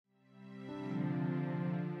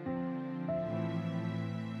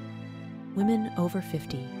Women over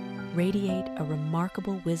 50 radiate a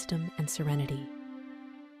remarkable wisdom and serenity.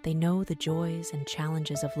 They know the joys and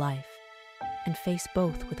challenges of life and face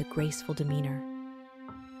both with a graceful demeanor.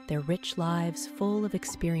 Their rich lives, full of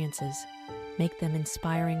experiences, make them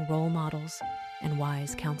inspiring role models and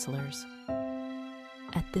wise counselors.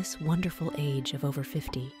 At this wonderful age of over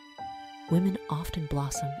 50, women often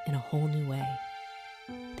blossom in a whole new way.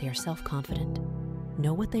 They are self-confident,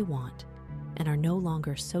 know what they want, and are no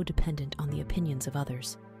longer so dependent on the opinions of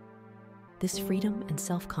others. This freedom and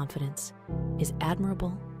self-confidence is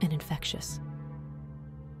admirable and infectious.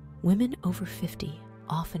 Women over 50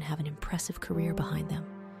 often have an impressive career behind them,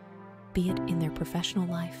 be it in their professional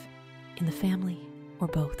life, in the family, or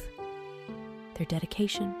both. Their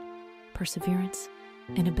dedication, perseverance,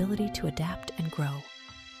 and ability to adapt and grow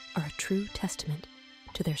are a true testament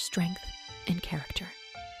to their strength and character.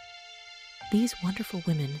 These wonderful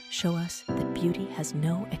women show us that beauty has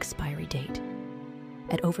no expiry date.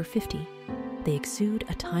 At over 50, they exude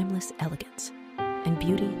a timeless elegance and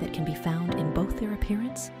beauty that can be found in both their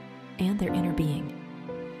appearance and their inner being.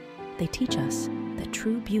 They teach us that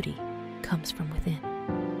true beauty comes from within.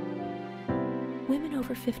 Women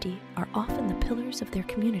over 50 are often the pillars of their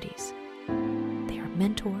communities. They are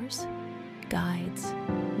mentors, guides,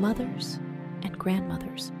 mothers, and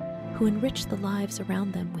grandmothers who enrich the lives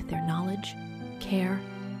around them with their knowledge, care,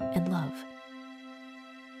 and love.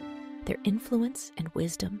 Their influence and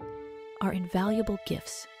wisdom are invaluable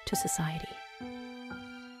gifts to society.